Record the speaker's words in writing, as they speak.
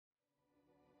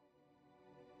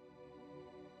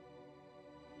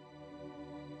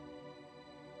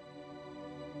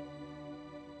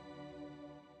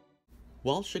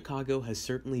While Chicago has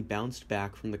certainly bounced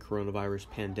back from the coronavirus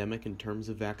pandemic in terms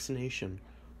of vaccination,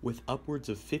 with upwards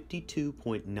of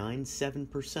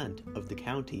 52.97% of the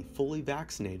county fully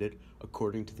vaccinated,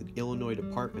 according to the Illinois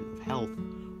Department of Health,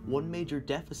 one major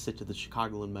deficit to the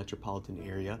Chicagoland metropolitan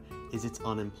area is its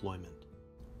unemployment.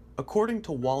 According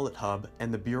to Wallet Hub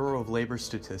and the Bureau of Labor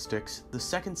Statistics, the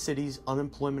second city's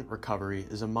unemployment recovery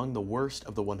is among the worst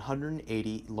of the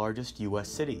 180 largest U.S.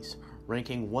 cities,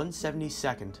 ranking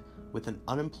 172nd with an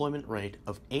unemployment rate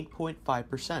of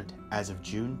 8.5% as of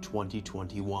June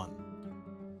 2021.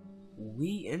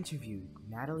 We interviewed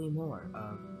Natalie Moore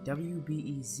of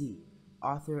WBEZ,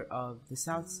 author of The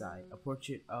South Side, A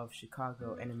Portrait of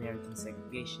Chicago and American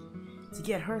Segregation, to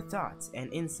get her thoughts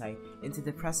and insight into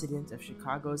the precedent of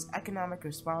Chicago's economic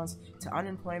response to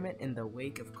unemployment in the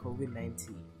wake of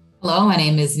COVID-19. Hello, my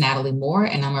name is Natalie Moore,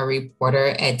 and I'm a reporter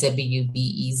at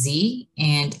WBEZ,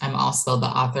 and I'm also the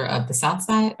author of The South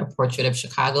Side, A Portrait of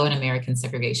Chicago and American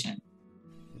Segregation.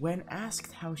 When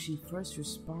asked how she first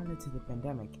responded to the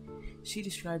pandemic, she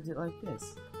described it like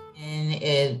this. And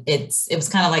it was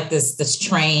kind of like this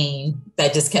train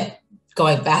that just kept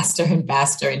going faster and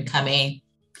faster and coming.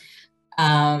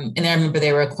 And I remember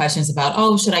there were questions about,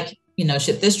 should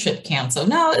this trip cancel?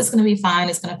 No, it's going to be fine.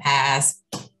 It's going to pass.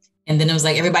 And then it was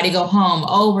like, everybody go home.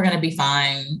 Oh, we're going to be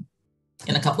fine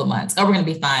in a couple of months. Oh, we're going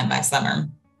to be fine by summer.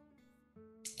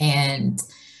 And,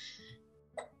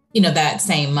 that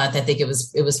same month, I think it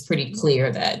was pretty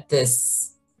clear that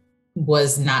this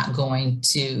was not going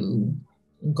to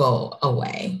go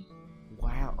away.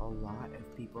 While a lot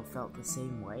of people felt the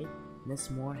same way, Ms.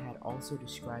 Moore had also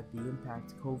described the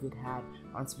impact COVID had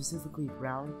on specifically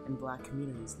brown and Black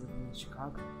communities living in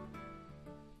Chicago.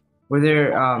 Were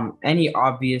there any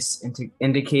obvious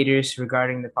indicators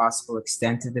regarding the possible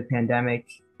extent of the pandemic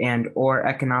and/or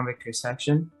economic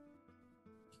recession?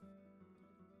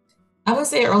 I would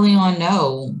say early on,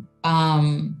 no.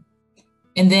 And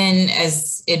then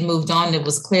as it moved on, it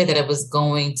was clear that it was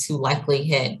going to likely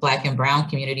hit Black and brown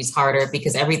communities harder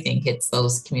because everything hits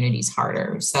those communities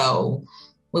harder. So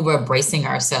we were bracing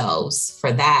ourselves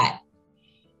for that.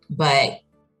 But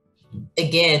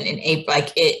again, in April,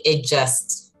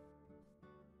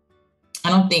 I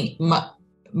don't think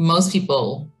most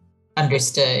people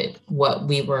understood what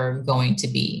we were going to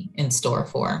be in store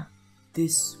for.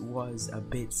 This was a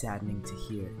bit saddening to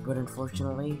hear, but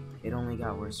unfortunately, it only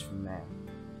got worse from there.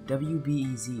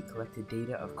 WBEZ collected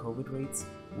data of COVID rates,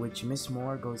 which Ms.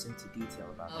 Moore goes into detail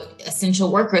about.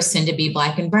 Essential workers tend to be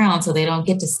Black and brown, so they don't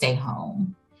get to stay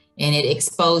home, and it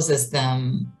exposes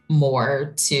them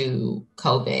more to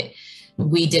COVID.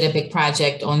 We did a big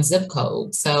project on zip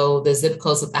codes. So the zip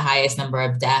codes with the highest number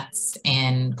of deaths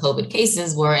and COVID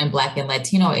cases were in Black and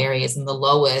Latino areas, and the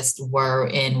lowest were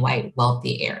in white,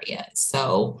 wealthy areas.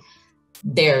 So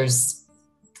there's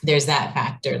that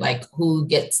factor, like who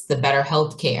gets the better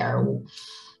health care.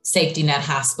 Safety net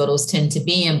hospitals tend to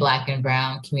be in Black and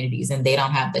brown communities, and they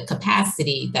don't have the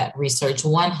capacity that Research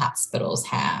One hospitals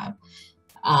have.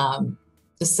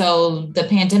 So the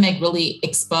pandemic really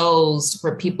exposed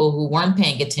for people who weren't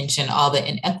paying attention all the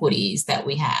inequities that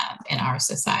we have in our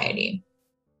society,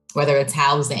 whether it's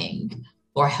housing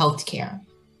or healthcare.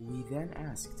 We then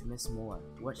asked Ms. Moore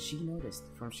what she noticed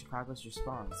from Chicago's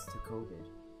response to COVID.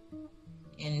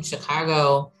 In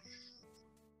Chicago,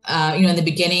 in the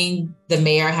beginning, the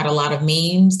mayor had a lot of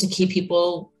memes to keep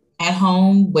people at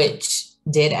home, which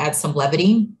did add some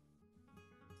levity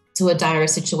to a dire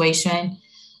situation.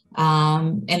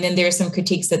 And then there are some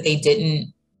critiques that they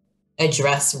didn't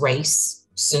address race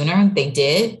sooner. They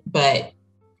did, but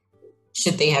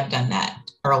should they have done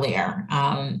that earlier?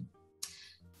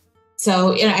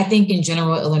 So I think in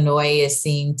general, Illinois is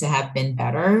seen to have been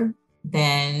better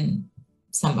than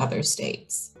some other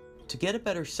states. To get a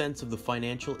better sense of the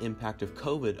financial impact of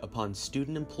COVID upon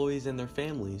student employees and their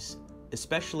families,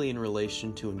 especially in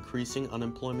relation to increasing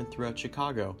unemployment throughout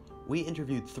Chicago, we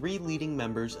interviewed 3 leading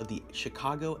members of the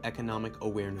Chicago Economic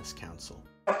Awareness Council.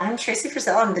 I'm Tracy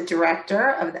Frizzell. I'm the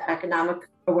director of the Economic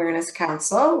Awareness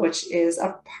Council, which is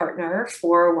a partner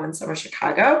for One Summer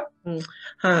Chicago.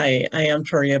 Hi, I am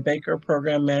Toria Baker,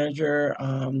 program manager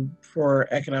for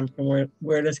Economic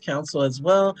Awareness Council as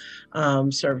well,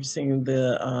 servicing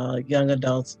the young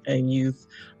adults and youth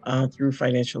through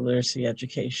financial literacy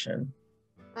education.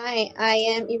 Hi, I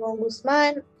am Yvonne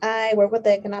Guzman. I work with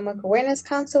the Economic Awareness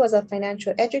Council as a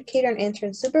financial educator and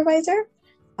intern supervisor.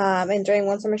 And during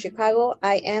One Summer Chicago,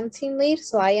 I am team lead,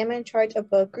 so I am in charge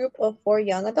of a group of 4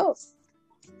 young adults.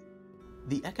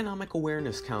 The Economic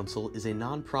Awareness Council is a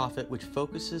nonprofit which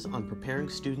focuses on preparing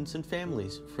students and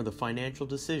families for the financial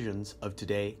decisions of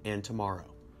today and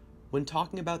tomorrow. When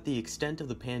talking about the extent of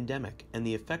the pandemic and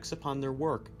the effects upon their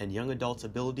work and young adults'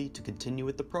 ability to continue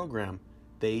with the program,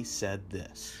 they said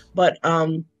this. But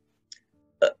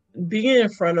being in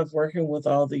front of working with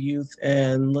all the youth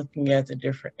and looking at the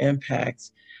different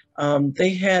impacts,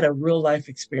 they had a real life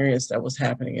experience that was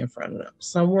happening in front of them.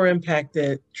 Some were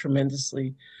impacted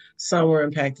tremendously, some were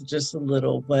impacted just a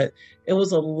little, but it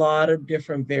was a lot of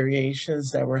different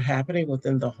variations that were happening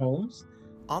within the homes.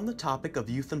 On the topic of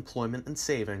youth employment and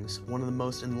savings, one of the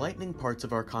most enlightening parts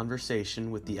of our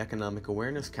conversation with the Economic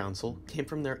Awareness Council came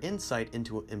from their insight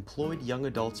into employed young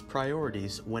adults'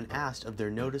 priorities when asked of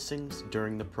their noticings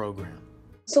during the program.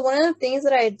 So one of the things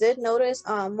that I did notice,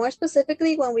 more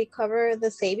specifically when we cover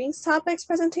the savings topics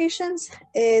presentations,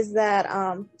 is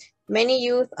that many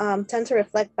youth tend to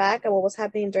reflect back at what was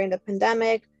happening during the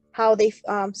pandemic, how they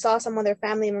saw some of their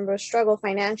family members struggle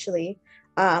financially.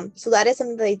 So that is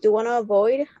something that they do want to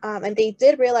avoid. And they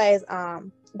did realize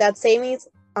that savings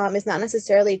is not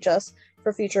necessarily just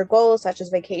for future goals, such as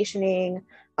vacationing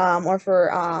or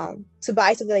for to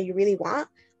buy something that you really want.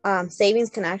 Savings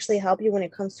can actually help you when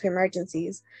it comes to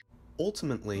emergencies.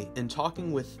 Ultimately, in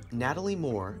talking with Natalie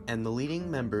Moore and the leading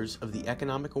members of the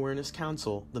Economic Awareness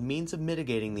Council, the means of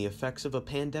mitigating the effects of a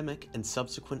pandemic and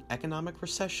subsequent economic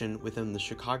recession within the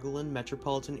Chicagoland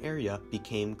metropolitan area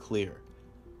became clear.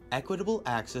 Equitable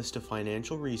access to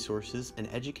financial resources and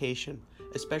education,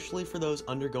 especially for those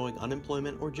undergoing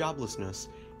unemployment or joblessness,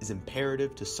 is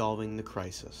imperative to solving the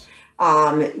crisis.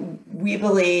 We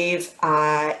believe,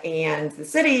 and the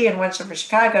city and One for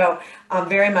Chicago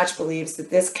very much believes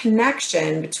that this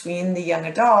connection between the young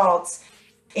adults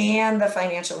and the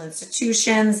financial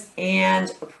institutions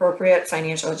and appropriate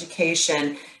financial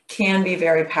education can be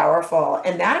very powerful.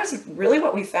 And that is really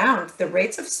what we found. The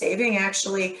rates of saving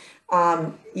actually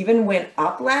even went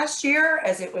up last year,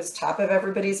 as it was top of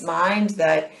everybody's mind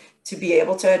that to be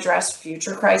able to address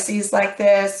future crises like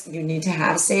this, you need to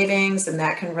have savings, and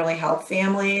that can really help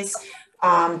families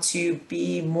to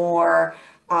be more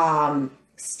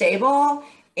stable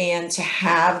and to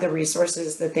have the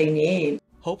resources that they need.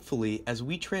 Hopefully, as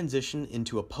we transition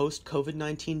into a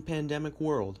post-COVID-19 pandemic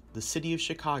world, the city of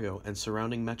Chicago and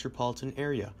surrounding metropolitan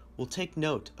area will take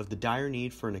note of the dire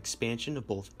need for an expansion of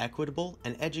both equitable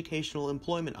and educational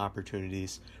employment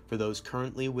opportunities for those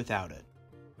currently without it.